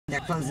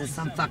closing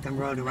some fucking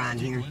road around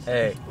here.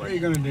 Hey. What are you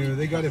gonna do?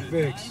 They got it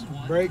fixed.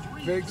 Break,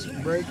 fix,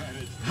 break.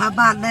 How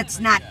about let's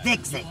not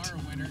fix it?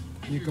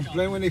 You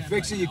complain when they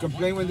fix it, you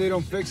complain when they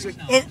don't fix it.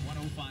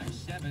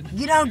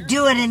 You don't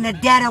do it in the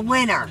dead of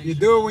winter. You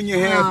do it when you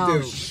have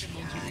to. Shut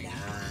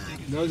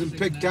up. Doesn't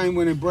pick time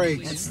when it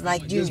breaks. It's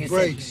like Junior Just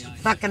breaks. said,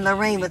 fucking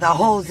Lorraine with the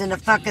holes in the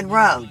fucking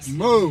roads.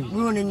 Move.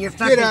 Ruining your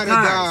fucking Get out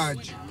cars.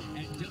 of Dodge.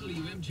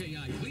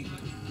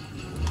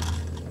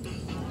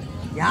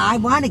 Yeah, I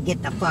want to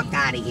get the fuck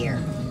out of here.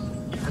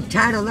 I'm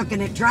tired of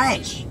looking at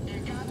trash.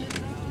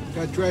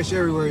 Got trash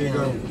everywhere you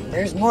go.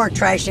 There's more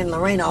trash in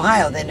Lorain,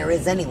 Ohio than there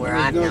is anywhere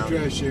I've There's no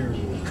known. trash here.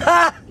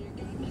 Ha!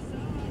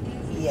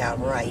 Yeah,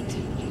 right.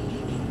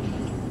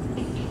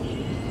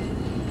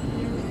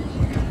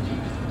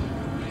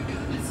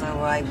 So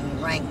I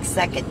rank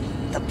second,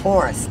 the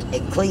poorest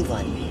in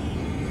Cleveland.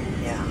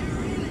 Yeah.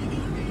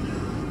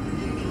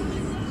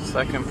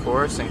 Second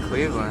poorest in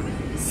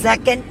Cleveland.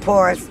 Second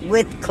poorest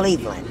with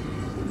Cleveland.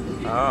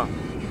 Oh.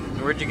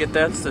 Where'd you get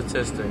that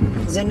statistic?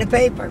 It was in the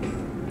paper.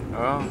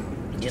 Oh.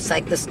 Just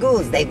like the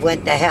schools, they've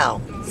went to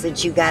hell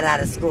since you got out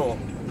of school.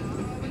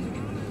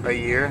 A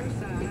year?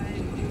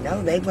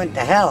 No, they went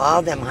to hell,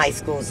 all them high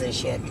schools and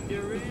shit.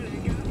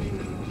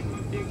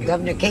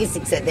 Governor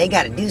Kasich said they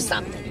got to do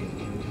something.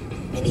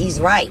 And he's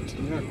right.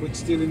 Yeah, quit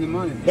stealing the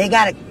money. They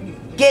got to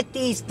get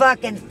these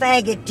fucking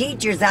faggot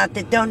teachers out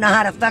that don't know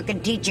how to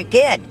fucking teach a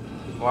kid.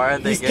 Why are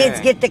they These gay?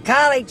 kids get to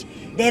college,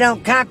 they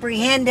don't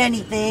comprehend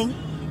anything.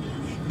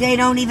 They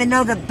don't even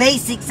know the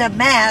basics of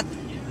math.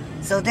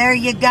 So there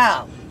you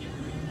go.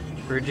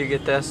 Where'd you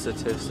get that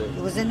statistic?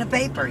 It was in the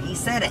paper. He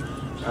said it.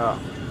 Oh.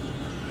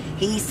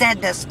 He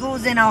said the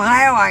schools in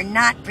Ohio are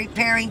not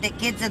preparing the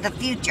kids of the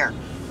future.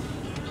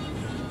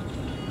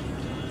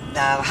 The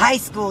high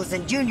schools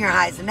and junior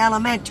highs and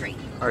elementary.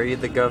 Are you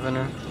the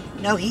governor?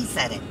 No, he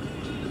said it.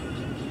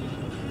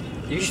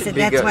 You He should said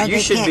be that's why you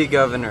they should be can't-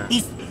 governor.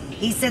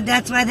 He said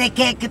that's why they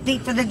can't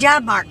compete for the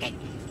job market.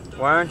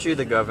 Why aren't you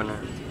the governor?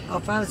 Oh,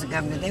 if I was a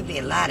governor, there'd be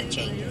a lot of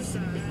changes.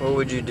 What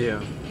would you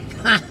do?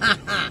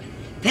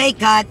 Pay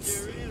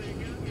cuts.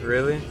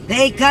 Really?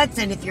 Pay cuts,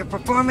 and if your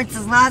performance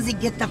is lousy,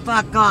 get the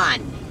fuck gone.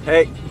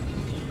 Hey,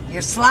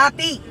 You're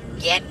sloppy?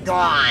 Get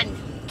gone.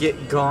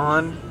 get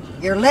gone.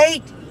 You're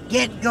late?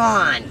 Get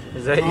gone.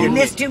 Is that You your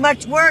miss too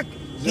much work?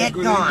 that Get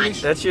good gone.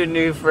 English? That's your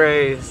new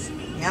phrase.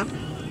 Yep.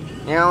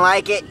 You don't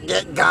like it?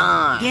 Get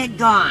gone. Get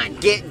gone.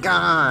 Get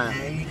gone.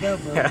 There you go,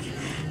 bro.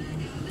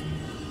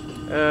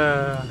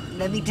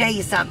 Let me tell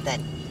you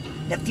something.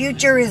 The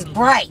future is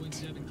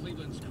bright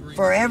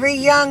for every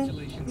young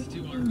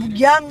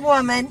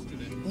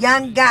woman,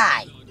 young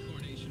guy.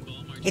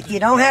 If you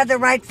don't have the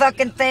right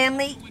fucking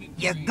family,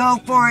 you go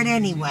for it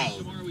anyway,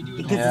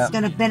 because Yeah. it's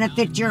gonna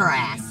benefit your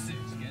ass.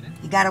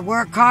 You gotta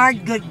work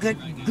hard,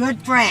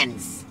 good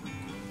friends.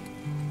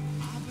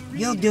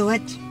 You'll do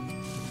it.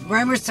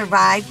 Bremer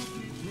survived.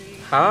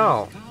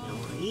 How?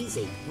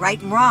 Easy.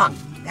 Right and wrong.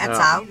 That's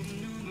Yeah. how.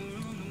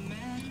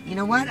 You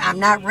know what? I'm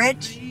not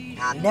rich.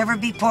 I'll never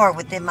be poor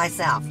within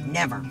myself.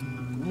 Never.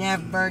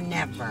 Never,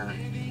 never.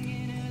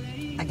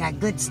 I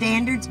got good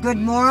standards, good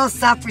morals,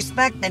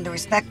 self-respect, and the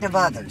respect of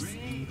others.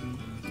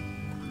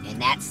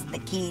 And that's the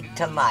key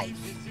to life.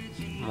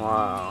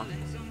 Wow.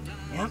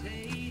 Yep.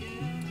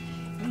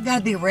 You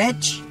gotta be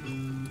rich.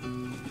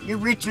 You're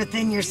rich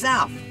within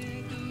yourself.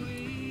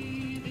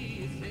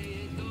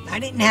 I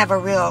didn't have a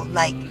real,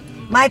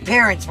 my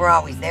parents were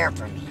always there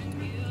for me.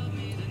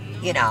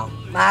 You know,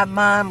 my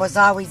mom was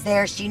always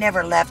there. She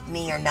never left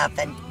me or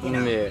nothing, you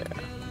know. Yeah.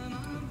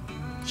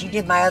 She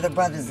did my other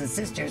brothers and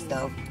sisters,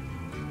 though.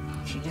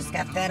 She just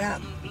got fed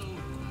up.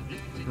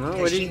 Well,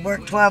 Because she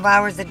worked 12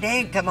 hours a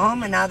day and come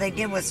home, and all they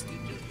did was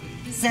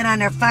sit on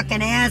their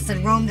fucking ass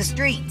and roam the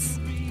streets.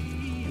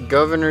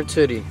 Governor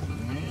Tootie,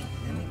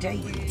 Let me tell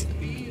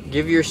you.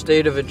 give your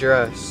state of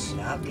address.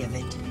 I'll give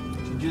it.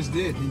 You just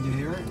did. Did you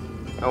hear it?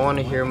 I want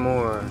to hear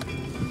more.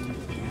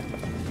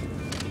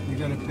 You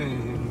gotta pay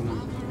him more.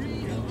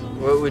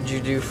 What would you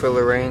do for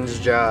Lorraine's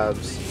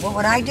jobs? What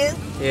would I do?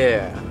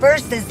 Yeah.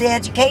 First is the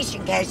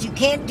education, guys. You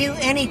can't do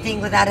anything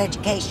without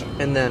education.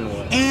 And then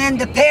what? And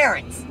the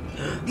parents.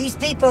 These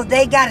people,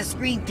 they gotta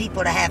screen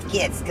people to have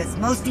kids, because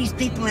most of these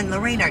people in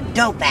Lorraine are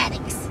dope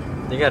addicts.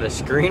 You gotta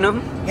screen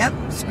them? Yep,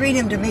 screen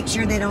them to make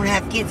sure they don't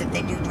have kids if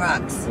they do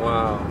drugs.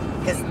 Wow.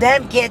 Because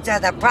them kids are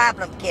the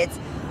problem kids.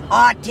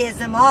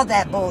 Autism, all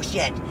that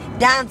bullshit.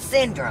 Down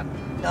syndrome,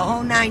 the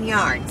whole 9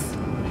 yards.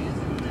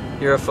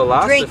 You're a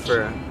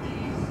philosopher.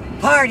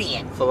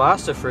 Partying.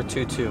 Philosopher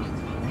Tutu.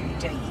 Let me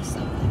tell you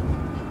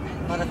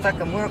something.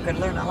 Motherfucking world could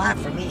learn a lot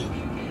from me.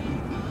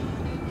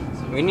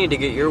 We need to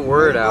get your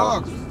word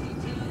out.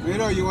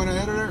 Rito, you want an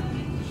editor?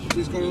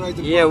 She's gonna write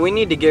the Yeah, book. we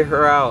need to get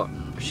her out.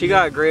 She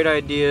got great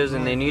ideas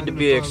and they need to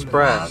be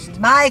expressed.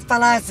 My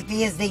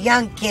philosophy is the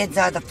young kids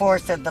are the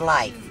force of the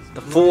life.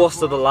 The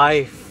force of the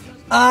life.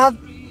 Of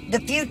the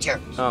future.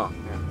 Oh,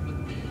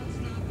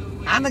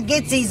 I'm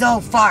against these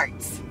old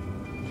farts.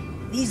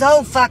 These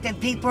old fucking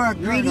people are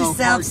You're greedy, an old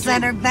fart,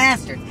 self-centered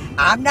bastards.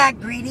 I'm not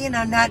greedy and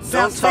I'm not Don't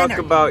self-centered.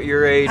 talk about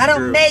your age I don't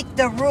group. make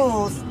the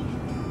rules.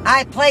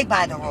 I play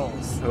by the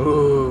rules.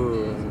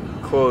 Ooh,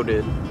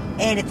 quoted.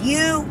 And if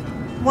you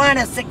want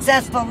a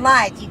successful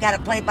life, you got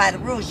to play by the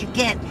rules. You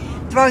can't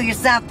throw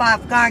yourself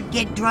off guard,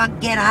 get drunk,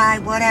 get high,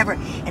 whatever,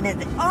 and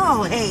then,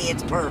 oh, hey,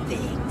 it's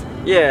perfect.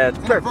 Yeah, it's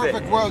In a perfect.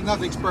 perfect world,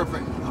 nothing's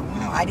perfect.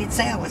 No, I didn't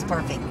say I was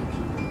perfect.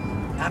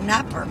 I'm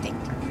not perfect.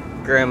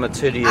 Grandma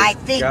Tootie is I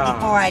think gone.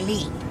 before I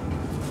leave.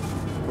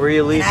 Where you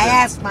And leaving? I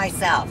ask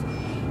myself,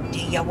 do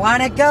you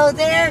want to go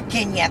there?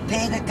 Can you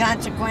pay the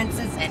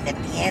consequences? And if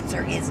the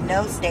answer is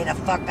no, stay the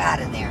fuck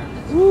out of there.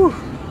 Woo.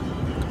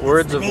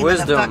 Words That's the of name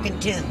wisdom. Of the fucking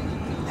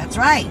tune. That's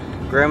right.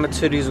 Grandma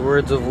Tootie's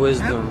words of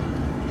wisdom.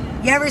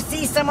 You ever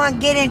see someone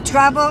get in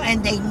trouble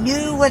and they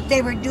knew what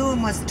they were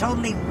doing was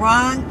totally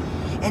wrong,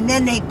 and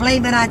then they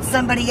blame it on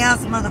somebody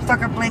else?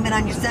 Motherfucker, blame it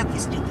on yourself, you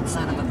stupid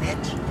son of a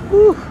bitch.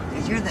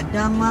 Because you're the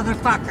dumb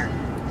motherfucker.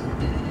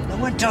 No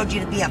one told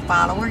you to be a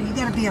follower. You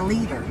got to be a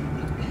leader.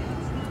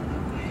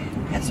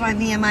 That's why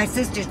me and my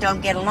sisters don't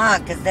get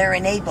along, because they're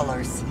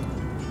enablers.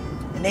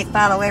 And they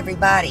follow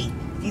everybody.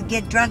 If you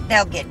get drunk,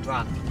 they'll get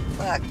drunk.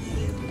 Fuck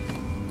you.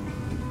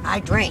 I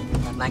drink,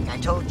 but like I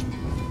told you.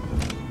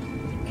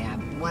 Yeah,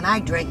 when I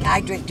drink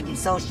to be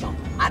social.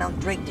 I don't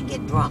drink to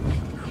get drunk.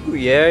 Ooh,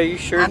 yeah, you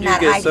sure I'm do not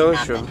get hiding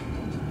social.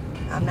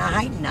 nothing. I'm not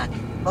hiding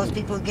nothing. Most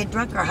people who get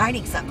drunk are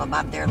hiding something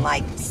about their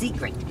life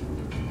secret.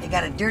 They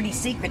got a dirty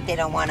secret they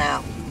don't want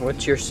out.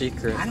 What's your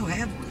secret? I don't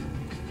have one.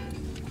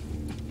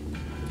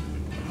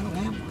 I don't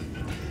have one.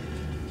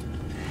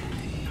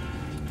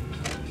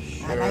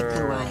 I like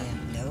who I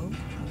am. No,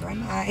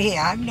 I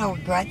have no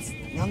regrets.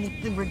 The only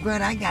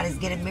regret I got is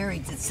getting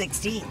married at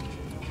 16.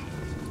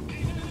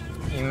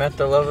 You met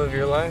the love of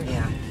your life?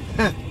 Yeah.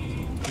 Yeah,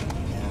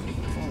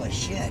 full of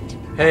shit.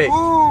 Hey,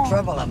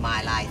 Trouble in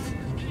my life.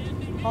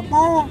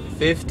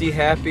 50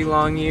 happy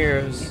long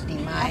years. 50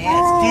 my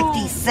ass.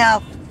 50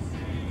 self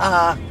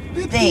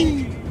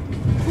thing.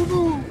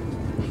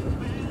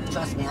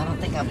 Trust me, I don't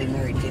think I'll be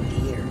married 50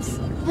 years.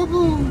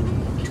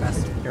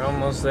 Trust me. You're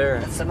almost there.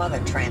 Let some other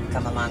tramp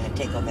come along and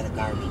take over the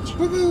garbage.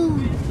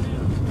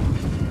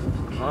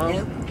 Huh?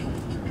 Nope.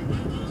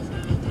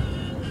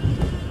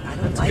 I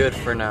don't That's like good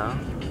that. for now.